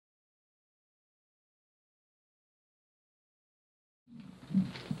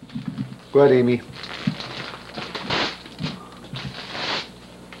Go ahead, Amy.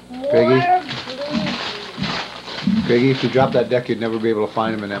 Peggy? Peggy, if you drop that deck, you'd never be able to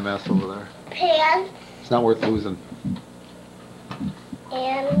find him in MS over there. Pants. It's not worth losing.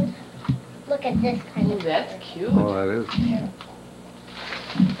 And look at this kind of. That's cute. Oh, that is.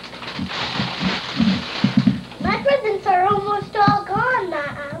 My presents are almost all gone,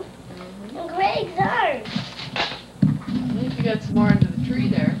 Mom. And Greg's aren't. I think you got some more under the tree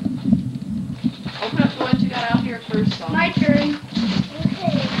there. Open up the ones you got out here first, son. My turn.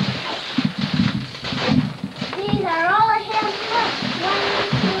 Okay. These are all I have left.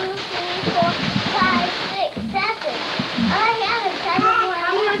 1, 2, 3, 4, 5, 6, 7. I haven't had one.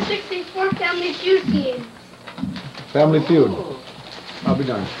 I'm on 64 Family Feud games. Family Feud. Ooh. I'll be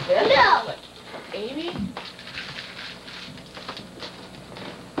done. No. Amy?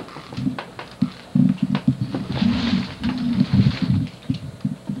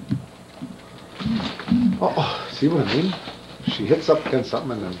 Oh, see what I mean? She hits up against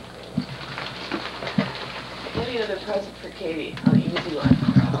something and then... Any other present for Katie? An easy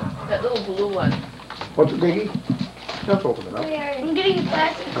one. That little blue one. What's it, Peggy? Just open it up. I'm getting a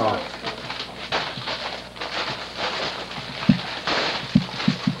plastic. Oh.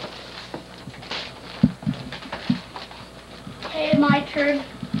 Okay, my turn.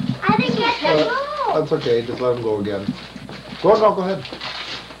 I didn't get to go. That's okay, just let him go again. Go on, no, go ahead.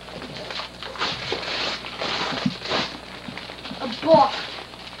 A book.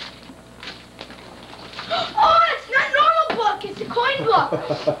 Oh, it's not normal book. It's a coin book.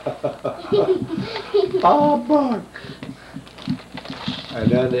 Ah, book. And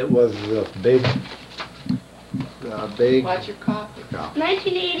then it was the big... Watch your coffee. Yeah.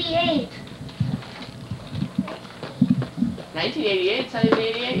 1988. 1988? It's not even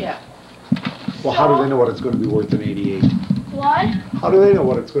 88 yet. Well, how do they know what it's going to be worth in 88? What? How do they know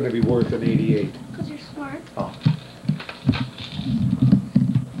what it's going to be worth in 88? Because you're smart. Oh.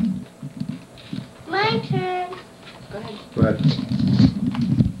 My turn. Go ahead. Go ahead.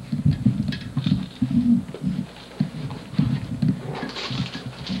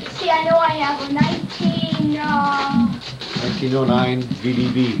 See, I know I have a 1909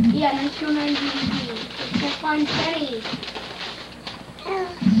 VDB. Yeah, 1909 DVD. It's a fun penny.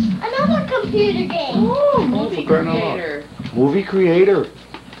 Another computer game. Ooh, movie for crying out loud. creator. Movie creator.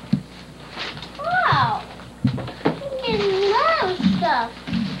 Wow. I'm getting a lot of stuff.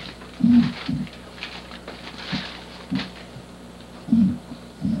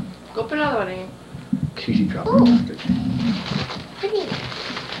 Go up another one, Amy. Katie dropped Ooh. the plastic. Pretty.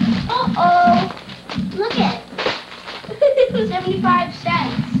 Uh-oh. Look at it. It was 75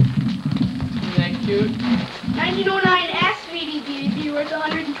 cents. Isn't that cute? 1909 SVD DVD worth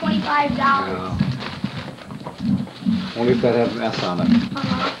 $125. Yeah. Only if that has an S on it.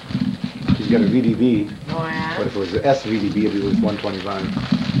 Uh-huh. She's got a VDB, Oh, yeah? but if it was the SVDB, it'd be worth 125.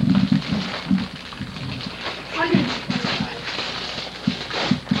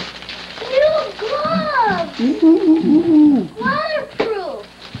 125. New gloves. Ooh. Waterproof.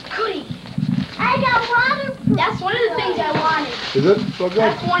 Goody. I got waterproof. That's one of the things I wanted. Is it so good?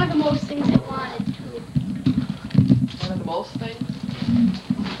 That's one of the most things I wanted. One of the most things?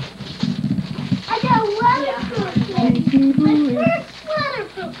 I got waterproof. My first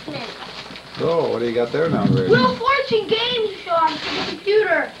waterproofness. So, what do you got there now, Ray? Wheel Fortune Game Show on the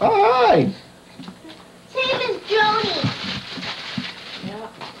computer. All right. Same as Joni. Yeah.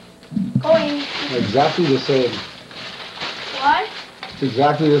 Going. Exactly the same. What? It's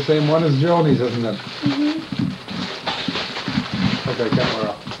exactly the same one as Joni's, isn't it? Mm-hmm. Okay, camera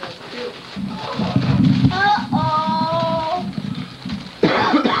up. That's cute. Uh-oh.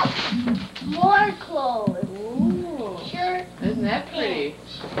 More clothes. Ooh. Shirt. Isn't that pretty?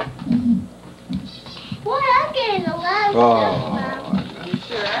 Boy, I'm getting a lot of stuff now. Oh, You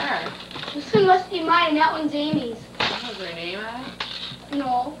sure are. This one must be mine, and that one's Amy's. Has her name on it?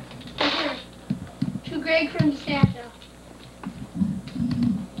 No. Right here. To Greg from Santa.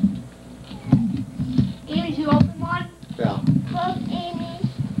 Amy, do you open one? yeah. From Amy.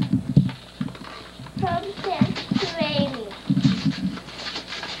 From Santa to Amy.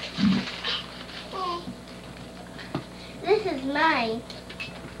 This is mine.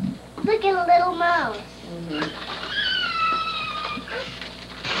 Look at a little mouse. Mm-hmm.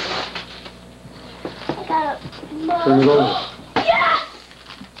 I got a mouse. Turn it over. Yes!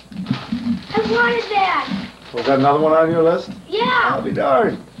 I wanted that. Was that another one on your list? Yeah. I'll be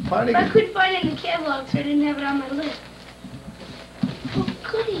darned. Finding But I it. couldn't find it in the catalog, so I didn't have it on my list. Oh,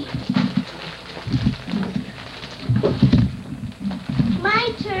 goody.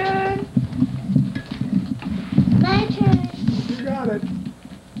 My turn. My turn. You got it.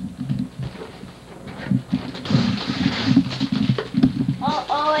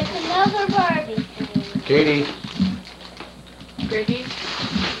 Katie. Greggy,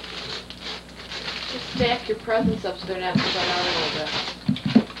 just stack your presents up so they're not spread out a little bit.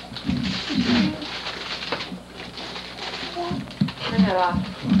 Turn that off.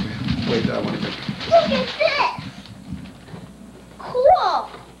 Wait, I want to make. Look at this. Cool.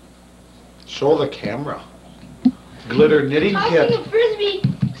 Show the camera. Glitter knitting Tossing kit. a frisbee.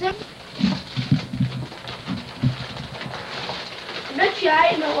 I bet you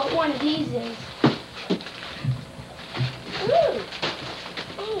I know what one of these is. Ooh.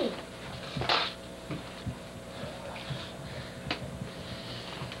 Ooh.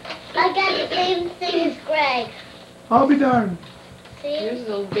 I got the same thing as Greg. I'll be darned. See? Here's the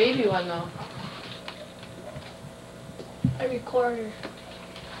little baby one though. A recorder.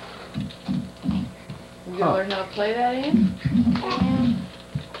 You gonna learn how to play that, Ann?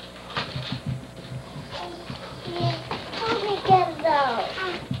 Help me get it out.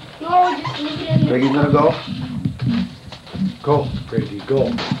 No, just leave it in the Greggy's gonna go? Go, Greggy,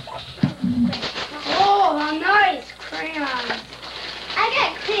 go. Oh, how nice. Crayons. I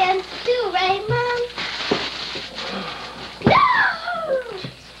got crayons too, right, Mom? No!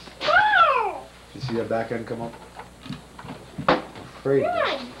 No! You see that back end come up? Afraid. Come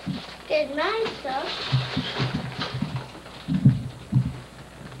on. Get nice stuff.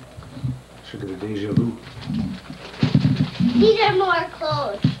 Should get a deja vu. These are more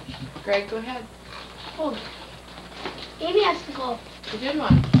clothes. Greg, go ahead. Hold. Amy has to go. You did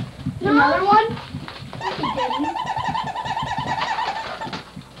one. No. Another one? He didn't.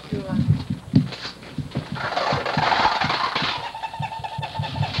 Do one.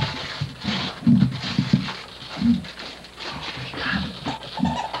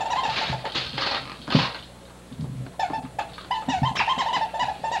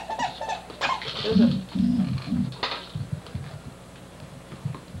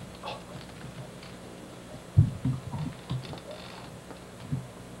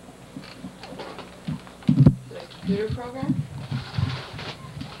 There's a computer program?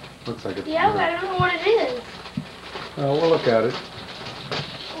 Looks like it's. Yeah, but I don't know what it is. We'll look at it.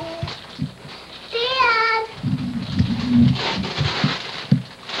 Dad!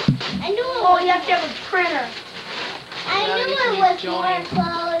 I knew it you have to have a printer. I No, knew you it can was use more Joanne.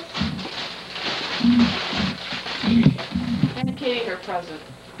 clothes. Hand Katie her present.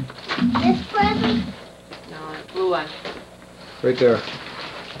 This present? No, blue one. Right there.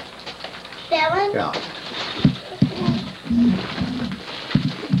 That one? Yeah.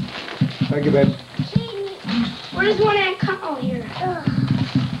 Thank you, babe. Where does one at come? Oh, here.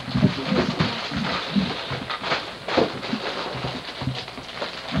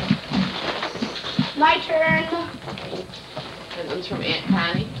 My turn. That one's from Aunt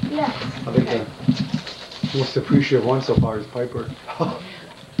Connie. Yes. I think the most appreciative one so far is Piper.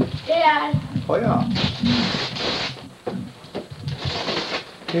 Dad. Oh, yeah.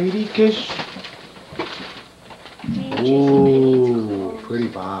 Katie Kish. Ooh, pretty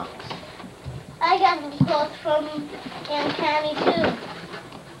box. I got some clothes from Aunt Connie too.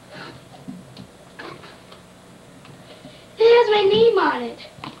 It has my name on it.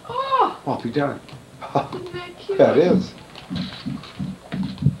 Oh, Oh, be done. Isn't that cute? That is.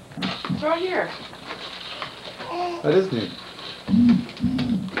 It's right here. That is neat.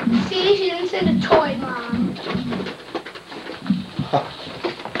 see, she didn't send a toy, Mom.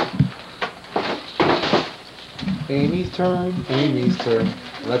 Amy's turn. Amy's turn.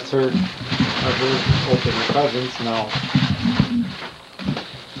 Let's her open the presents now.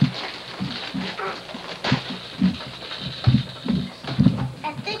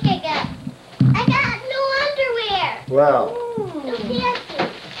 I think I got new underwear. Well, New pants.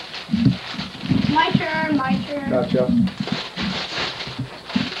 My turn, my turn. gotcha.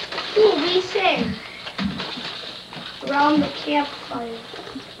 Ooh, we sing around the campfire.